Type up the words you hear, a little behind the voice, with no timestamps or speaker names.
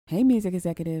Hey, music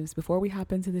executives. Before we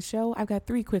hop into the show, I've got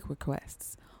 3 quick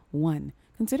requests. 1.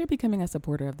 Consider becoming a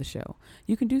supporter of the show.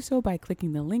 You can do so by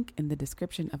clicking the link in the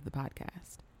description of the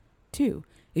podcast. 2.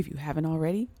 If you haven't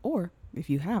already, or if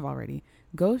you have already,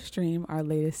 go stream our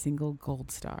latest single,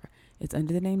 Gold Star. It's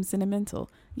under the name Sentimental.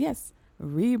 Yes,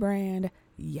 rebrand.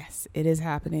 Yes, it is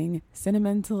happening.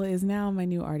 Sentimental is now my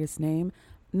new artist name.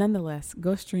 Nonetheless,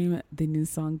 go stream the new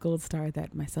song Gold Star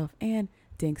that myself and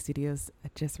Dank Studios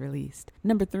just released.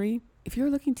 Number 3, if you're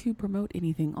looking to promote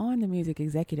anything on the Music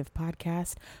Executive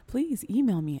podcast, please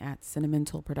email me at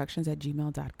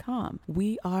sentimentalproductions@gmail.com.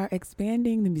 We are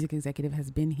expanding. The Music Executive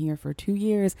has been here for 2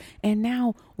 years, and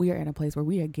now we are at a place where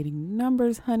we are getting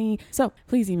numbers, honey. So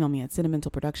please email me at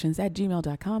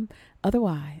sentimentalproductions@gmail.com.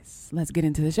 Otherwise, let's get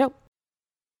into the show.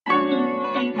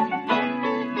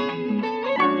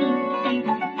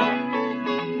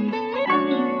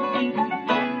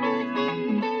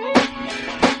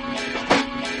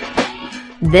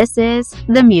 This is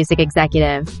The Music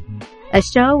Executive, a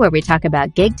show where we talk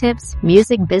about gig tips,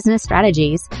 music business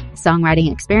strategies,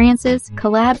 songwriting experiences,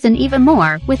 collabs, and even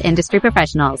more with industry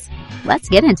professionals. Let's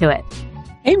get into it.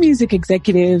 Hey, music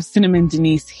executives, Cinnamon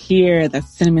Denise here. That's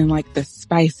cinnamon like the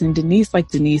spice and Denise like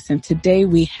Denise. And today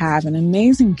we have an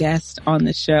amazing guest on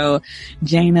the show,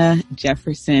 Jana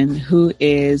Jefferson, who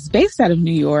is based out of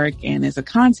New York and is a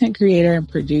content creator and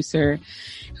producer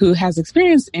who has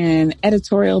experience in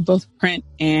editorial, both print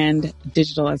and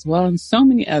digital as well, and so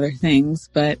many other things.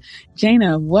 But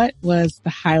Jana, what was the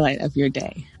highlight of your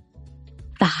day?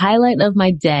 The highlight of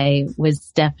my day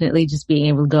was definitely just being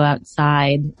able to go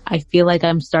outside. I feel like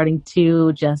I'm starting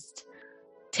to just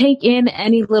take in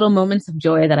any little moments of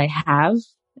joy that I have,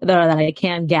 that I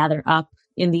can gather up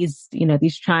in these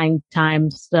trying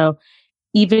times. So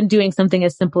even doing something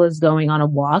as simple as going on a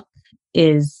walk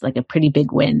is like a pretty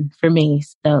big win for me.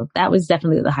 So that was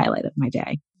definitely the highlight of my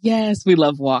day. Yes, we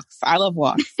love walks. I love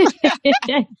walks.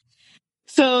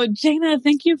 So, Jana,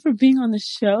 thank you for being on the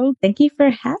show. Thank you for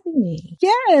having me.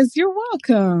 Yes, you're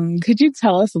welcome. Could you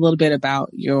tell us a little bit about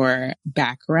your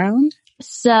background?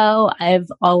 So I've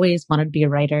always wanted to be a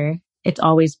writer. It's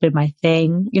always been my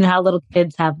thing. You know how little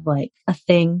kids have like a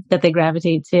thing that they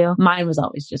gravitate to? Mine was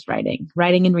always just writing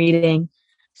and reading.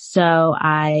 So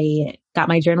I got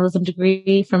my journalism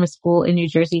degree from a school in New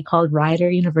Jersey called Rider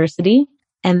University.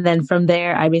 And then from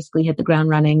there, I basically hit the ground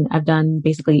running. I've done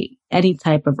basically any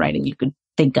type of writing you could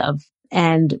think of.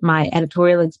 And my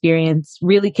editorial experience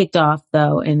really kicked off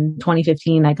though. In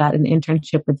 2015, I got an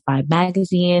internship with Vibe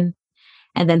magazine.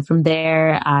 And then from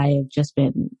there, I've just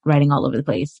been writing all over the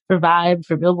place for Vibe,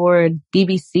 for Billboard,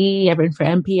 BBC, I've written for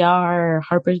NPR,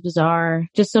 Harper's Bazaar,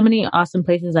 just so many awesome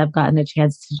places I've gotten a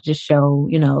chance to just show,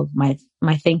 my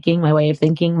thinking, my way of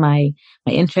thinking, my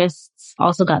interests.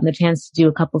 Also gotten the chance to do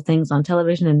a couple things on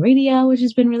television and radio, which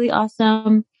has been really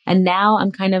awesome. And now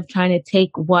I'm kind of trying to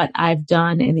take what I've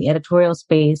done in the editorial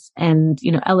space and,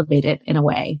 elevate it in a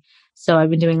way. So I've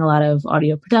been doing a lot of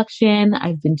audio production.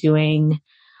 I've been doing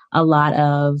a lot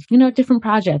of, different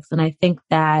projects. And I think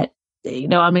that,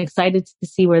 I'm excited to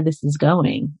see where this is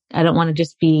going. I don't want to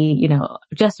just be,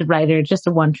 just a writer, just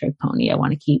a one-trick pony. I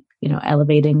want to keep,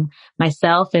 elevating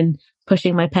myself and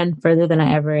pushing my pen further than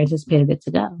I ever anticipated it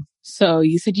to go. So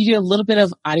you said you do a little bit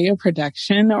of audio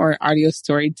production or audio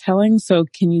storytelling. So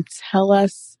can you tell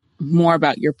us more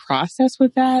about your process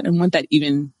with that and what that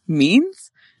even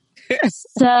means?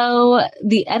 So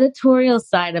the editorial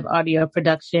side of audio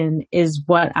production is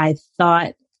what I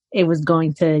thought it was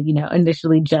going to,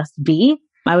 initially just be.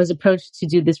 I was approached to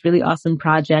do this really awesome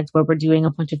project where we're doing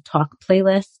a bunch of talk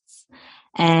playlists.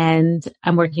 And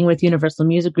I'm working with Universal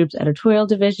Music Group's editorial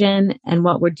division. And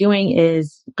what we're doing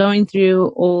is going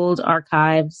through old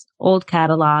archives, old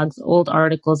catalogs, old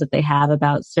articles that they have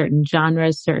about certain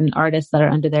genres, certain artists that are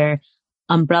under their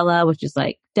umbrella, which is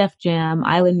like Def Jam,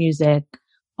 Island Music,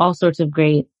 all sorts of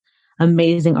great,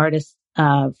 amazing artists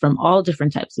from all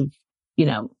different types of,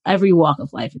 every walk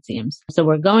of life, it seems. So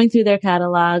we're going through their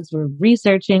catalogs, we're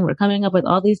researching, we're coming up with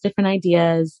all these different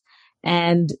ideas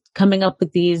and coming up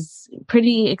with these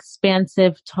pretty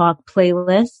expansive talk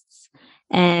playlists.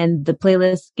 And the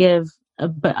playlists give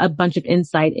a bunch of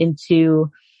insight into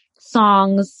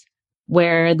songs,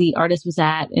 where the artist was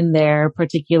at in their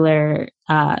particular,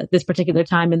 this particular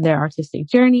time in their artistic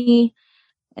journey.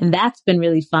 And that's been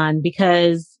really fun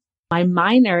because my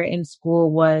minor in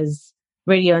school was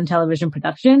radio and television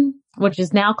production, which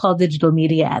is now called digital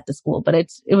media at the school, but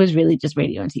it was really just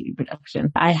radio and TV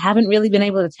production. I haven't really been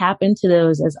able to tap into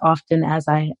those as often as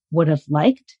I would have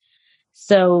liked.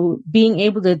 So being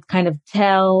able to kind of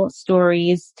tell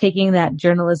stories, taking that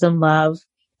journalism love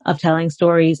of telling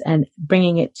stories and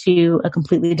bringing it to a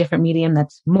completely different medium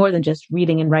that's more than just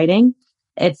reading and writing.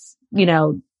 It's,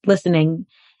 listening,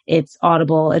 it's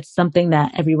audible. It's something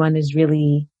that everyone is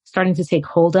really starting to take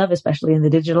hold of, especially in the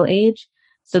digital age.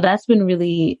 So that's been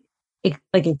really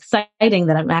exciting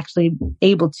that I'm actually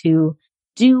able to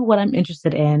do what I'm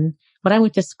interested in, what I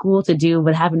went to school to do,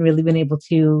 but haven't really been able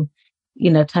to,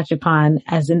 touch upon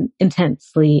as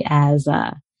intensely as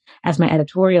my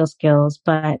editorial skills.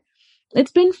 But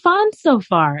it's been fun so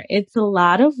far. It's a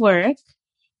lot of work.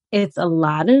 It's a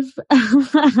lot of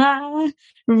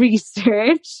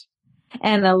research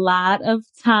and a lot of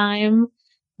time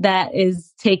that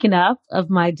is taken up of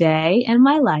my day and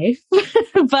my life.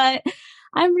 But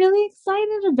I'm really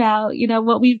excited about,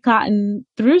 what we've gotten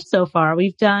through so far.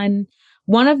 We've done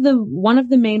one of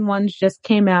the main ones just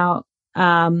came out,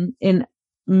 in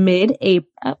mid-April.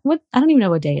 I don't even know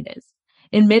what day it is.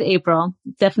 In mid-April,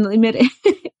 definitely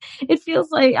it feels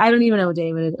like, I don't even know what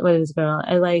day what it is, girl.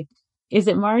 Is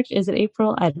it March? Is it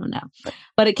April? I don't know.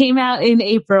 But it came out in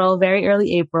April, very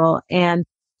early April. And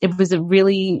it was a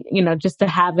really, just to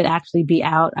have it actually be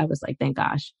out, I was like, thank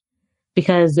gosh,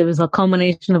 because it was a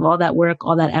culmination of all that work,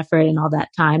 all that effort, and all that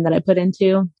time that I put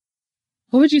into.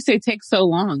 What would you say takes so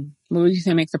long? What would you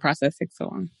say makes the process take so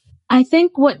long? I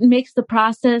think what makes the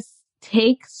process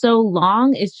take so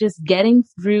long is just getting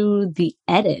through the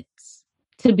edits.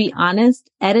 To be honest,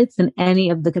 edits in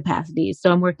any of the capacities.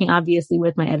 So I'm working obviously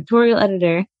with my editorial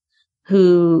editor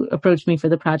who approached me for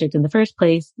the project in the first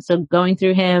place. So going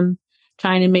through him,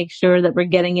 trying to make sure that we're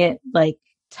getting it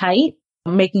tight,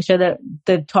 making sure that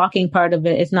the talking part of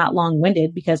it is not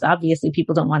long-winded, because obviously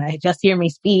people don't want to just hear me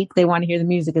speak. They want to hear the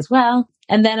music as well.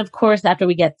 And then of course, after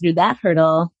we get through that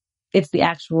hurdle, it's the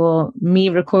actual me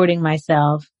recording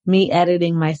myself, me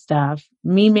editing my stuff,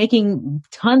 me making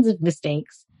tons of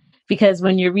mistakes. Because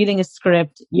when you're reading a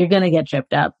script, you're going to get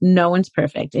tripped up. No one's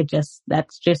perfect.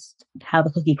 That's just how the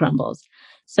cookie crumbles.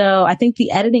 So I think the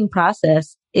editing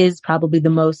process is probably the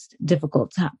most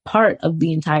difficult part of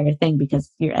the entire thing,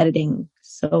 because you're editing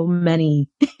so many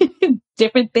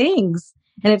different things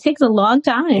and it takes a long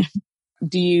time.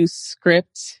 Do you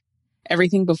script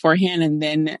everything beforehand and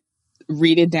then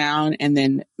read it down and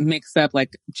then mix up,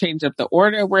 change up the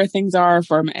order where things are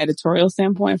from an editorial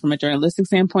standpoint, from a journalistic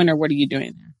standpoint, or what are you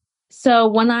doing there? So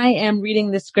when I am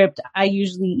reading the script, I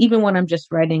usually, even when I'm just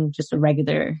writing just a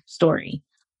regular story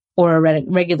or a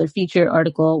regular feature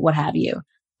article, what have you,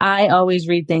 I always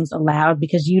read things aloud,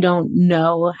 because you don't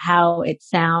know how it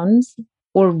sounds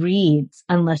or reads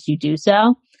unless you do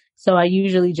so. So I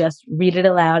usually just read it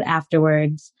aloud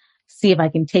afterwards, see if I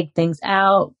can take things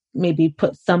out, maybe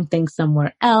put something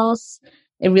somewhere else.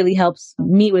 It really helps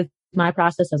me with my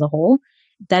process as a whole.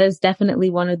 That is definitely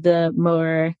one of the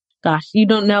more, you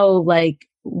don't know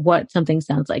what something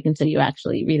sounds like until you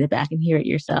actually read it back and hear it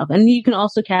yourself. And you can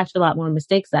also catch a lot more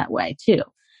mistakes that way too.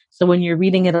 So when you're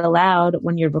reading it aloud,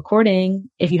 when you're recording,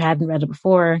 if you hadn't read it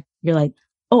before, you're like,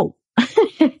 oh,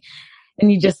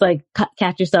 and you just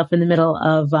catch yourself in the middle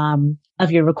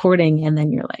of your recording. And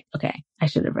then you're like, okay, I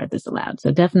should have read this aloud.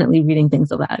 So definitely reading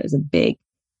things aloud is a big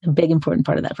important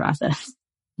part of that process.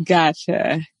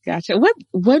 Gotcha. What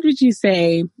would you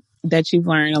say that you've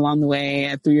learned along the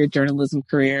way through your journalism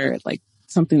career,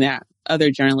 something that other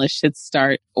journalists should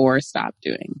start or stop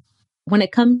doing? When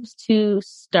it comes to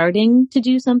starting to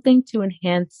do something to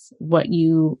enhance what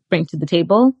you bring to the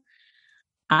table,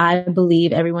 I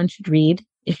believe everyone should read.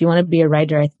 If you want to be a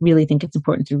writer, I really think it's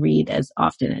important to read as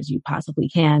often as you possibly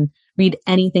can. Read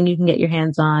anything you can get your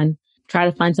hands on. Try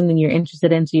to find something you're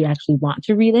interested in so you actually want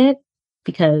to read it,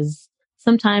 because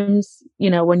sometimes,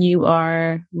 when you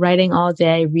are writing all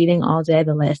day, reading all day,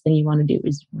 the last thing you want to do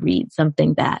is read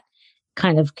something that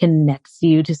kind of connects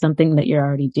you to something that you're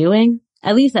already doing.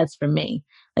 At least that's for me.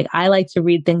 I like to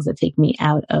read things that take me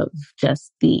out of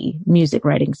just the music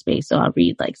writing space. So I'll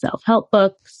read self-help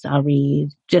books. I'll read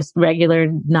just regular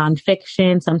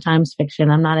nonfiction, sometimes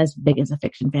fiction. I'm not as big as a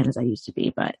fiction fan as I used to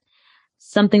be, but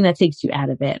something that takes you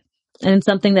out of it. And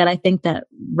something that I think that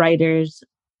writers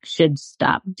should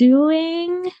stop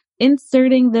doing,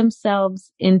 inserting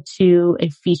themselves into a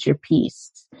feature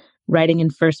piece, writing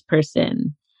in first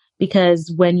person.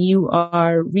 Because when you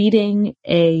are reading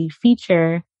a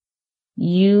feature,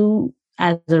 you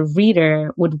as a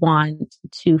reader would want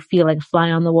to feel like a fly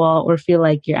on the wall, or feel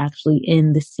like you're actually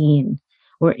in the scene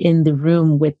or in the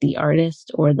room with the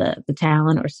artist or the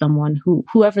talent or someone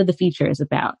whoever the feature is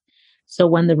about. So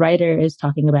when the writer is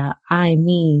talking about I,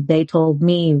 me, they told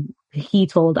me, he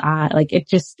told I,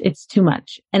 it's too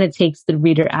much, and it takes the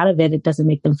reader out of it. It doesn't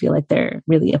make them feel like they're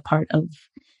really a part of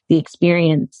the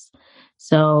experience.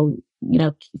 So,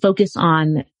 focus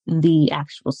on the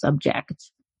actual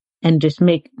subject and just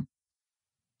make.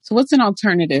 So what's an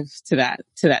alternative to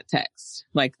that text?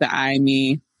 Like the I,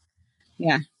 me.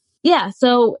 Yeah. Yeah.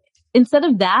 So instead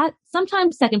of that,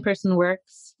 sometimes second person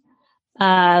works.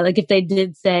 Like if they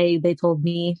did say they told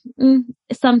me,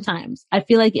 sometimes I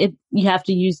feel like you have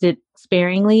to use it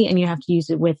sparingly and you have to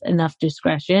use it with enough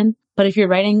discretion. But if you're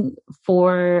writing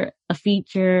for a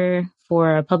feature,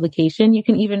 for a publication, you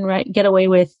can even get away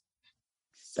with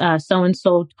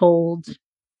so-and-so told,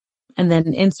 and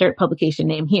then insert publication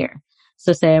name here.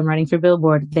 So say I'm writing for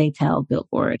Billboard, they tell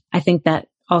Billboard. I think that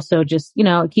also just,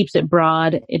 it keeps it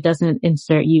broad. It doesn't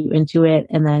insert you into it.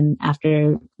 And then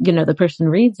after, the person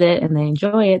reads it and they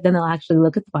enjoy it, then they'll actually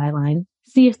look at the byline,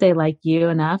 see if they like you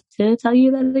enough to tell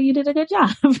you that you did a good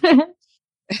job.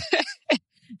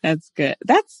 That's good.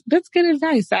 That's good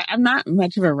advice. I'm not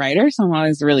much of a writer, so I'm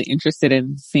always really interested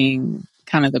in seeing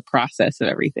kind of the process of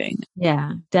everything.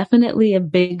 Yeah, definitely a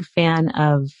big fan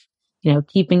of,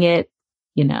 keeping it,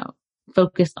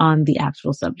 focused on the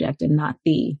actual subject and not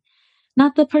the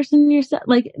person yourself.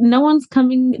 Like no one's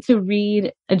coming to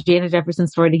read a Janet Jefferson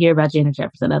story to hear about Janet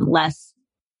Jefferson unless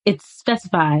it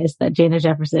specifies that Janet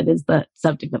Jefferson is the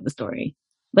subject of the story.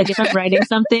 Like if I'm writing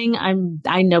something,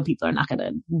 I know people are not going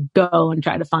to go and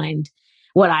try to find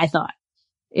what I thought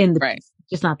in the piece.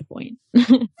 Just not the point.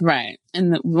 Right.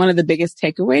 And one of the biggest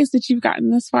takeaways that you've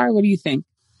gotten this far, what do you think?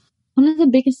 One of the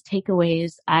biggest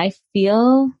takeaways I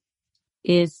feel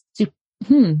is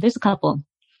there's a couple.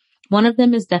 One of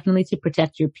them is definitely to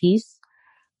protect your peace.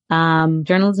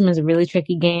 Journalism is a really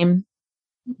tricky game.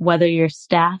 Whether you're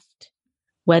staffed,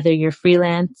 whether you're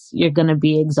freelance, you're going to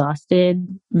be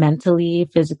exhausted mentally,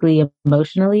 physically,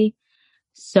 emotionally.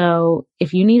 So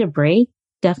if you need a break,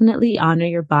 definitely honor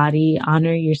your body,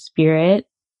 honor your spirit,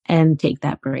 and take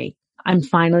that break. I'm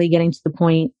finally getting to the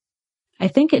point. I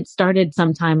think it started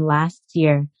sometime last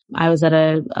year. I was at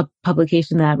a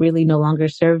publication that really no longer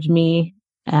served me.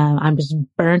 I'm just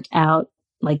burnt out,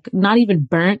 like not even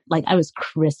burnt, like I was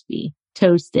crispy,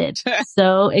 toasted,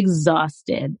 so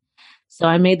exhausted. So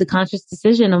I made the conscious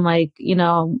decision. I'm like,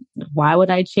 why would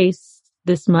I chase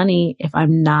this money if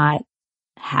I'm not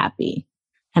happy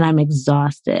and I'm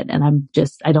exhausted and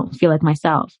I don't feel like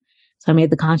myself. So I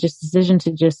made the conscious decision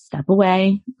to just step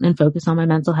away and focus on my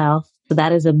mental health. So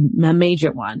that is a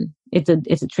major one. It's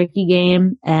a tricky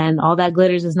game, and all that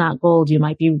glitters is not gold. You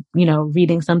might be,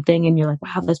 reading something and you're like,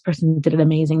 wow, this person did an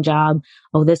amazing job.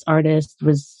 Oh, this artist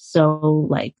was so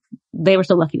they were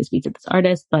so lucky to speak to this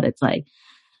artist, but it's like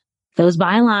those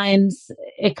bylines,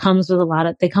 they come with a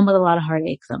lot of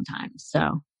heartache sometimes.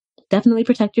 So definitely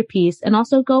protect your peace and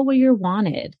also go where you're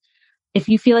wanted. If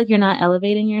you feel like you're not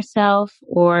elevating yourself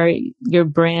or your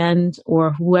brand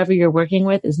or whoever you're working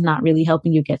with is not really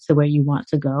helping you get to where you want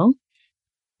to go,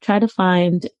 try to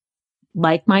find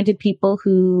like-minded people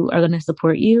who are going to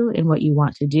support you in what you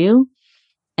want to do,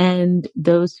 and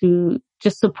those who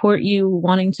just support you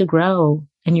wanting to grow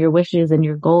and your wishes and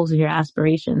your goals and your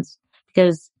aspirations,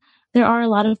 because there are a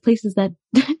lot of places that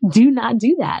do not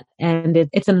do that. And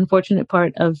it's an unfortunate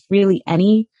part of really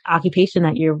any occupation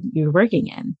that you're working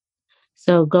in.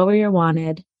 So go where you're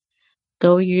wanted,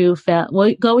 go where you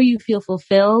feel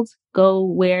fulfilled, go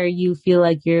where you feel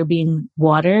like you're being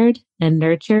watered and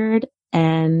nurtured,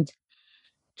 and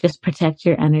just protect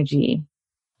your energy.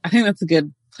 I think that's a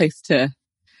good place to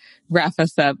wrap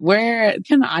us up. Where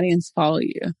can the audience follow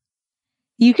you?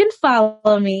 You can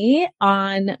follow me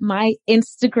on my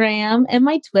Instagram and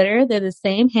my Twitter. They're the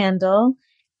same handle,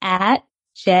 at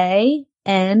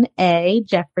JNA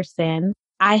Jefferson.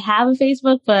 I have a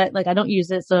Facebook, but I don't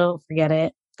use it, so forget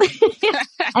it.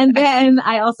 And then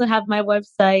I also have my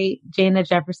website,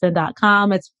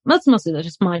 janajefferson.com. It's mostly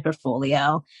just my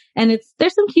portfolio. And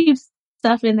there's some cute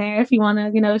stuff in there if you want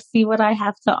to, see what I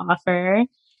have to offer.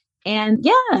 And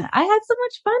yeah, I had so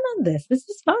much fun on this. This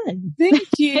is fun. Thank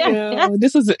you.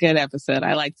 This was a good episode.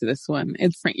 I liked this one.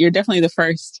 You're definitely the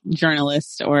first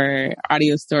journalist or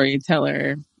audio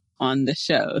storyteller on the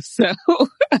show. So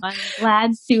I'm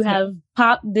glad to have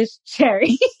popped this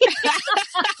cherry.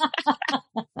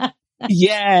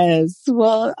 Yes.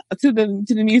 Well, to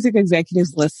the music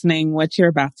executives listening, what you're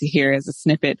about to hear is a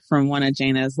snippet from one of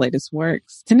Jana's latest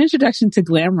works. It's an introduction to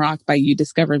glam rock by You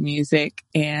Discover Music.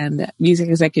 And music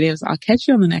executives, I'll catch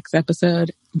you on the next episode.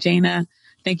 Jana,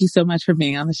 thank you so much for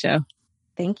being on the show.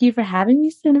 Thank you for having me,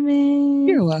 Cinnamon.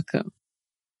 You're welcome.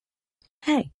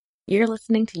 Hey, you're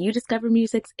listening to You Discover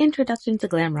Music's Introduction to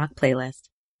Glam Rock playlist.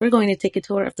 We're going to take a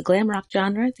tour of the glam rock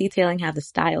genre, detailing how the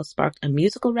style sparked a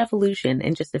musical revolution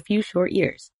in just a few short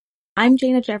years. I'm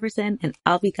Jana Jefferson, and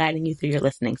I'll be guiding you through your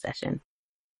listening session.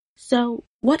 So,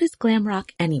 what is glam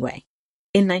rock anyway?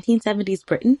 In 1970s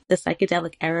Britain, the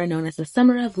psychedelic era known as the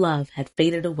Summer of Love had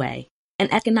faded away,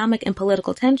 and economic and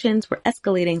political tensions were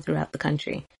escalating throughout the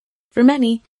country. For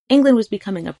many, England was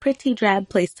becoming a pretty drab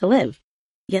place to live.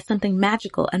 Yet something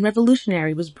magical and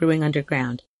revolutionary was brewing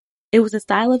underground. It was a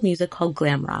style of music called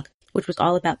glam rock, which was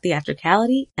all about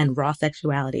theatricality and raw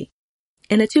sexuality.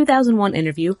 In a 2001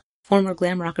 interview, former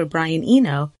glam rocker Brian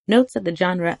Eno notes that the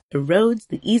genre erodes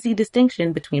the easy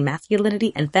distinction between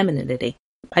masculinity and femininity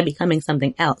by becoming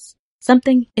something else,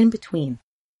 something in between.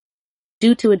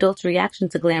 Due to adults' reaction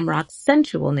to glam rock's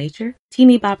sensual nature,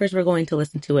 teeny boppers were going to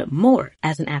listen to it more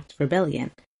as an act of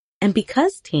rebellion. And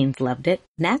because teens loved it,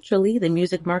 naturally the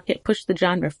music market pushed the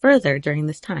genre further during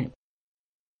this time.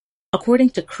 According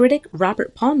to critic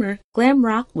Robert Palmer, glam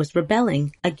rock was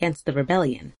rebelling against the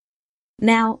rebellion.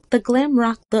 Now, the glam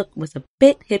rock look was a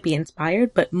bit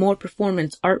hippie-inspired, but more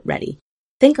performance art ready.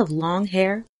 Think of long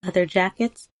hair, leather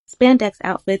jackets, spandex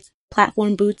outfits,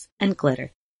 platform boots, and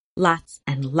glitter. Lots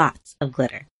and lots of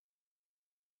glitter.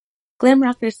 Glam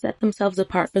rockers set themselves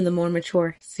apart from the more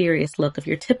mature, serious look of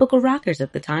your typical rockers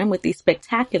at the time with these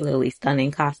spectacularly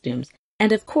stunning costumes,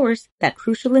 and of course, that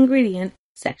crucial ingredient,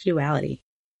 sexuality.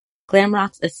 Glam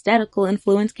rock's aesthetical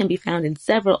influence can be found in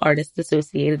several artists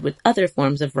associated with other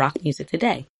forms of rock music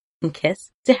today, from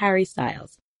Kiss to Harry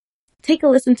Styles. Take a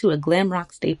listen to a glam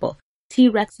rock staple,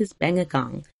 T-Rex's Bang a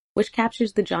Gong, which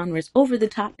captures the genre's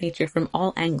over-the-top nature from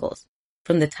all angles,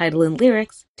 from the title and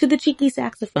lyrics to the cheeky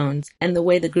saxophones and the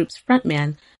way the group's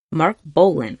frontman, Mark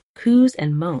Bolan, coos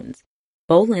and moans.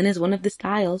 Bolan is one of the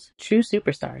style's true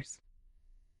superstars.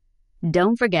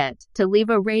 Don't forget to leave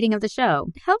a rating of the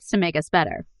show. It helps to make us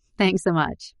better. Thanks so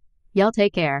much. Y'all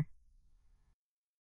take care.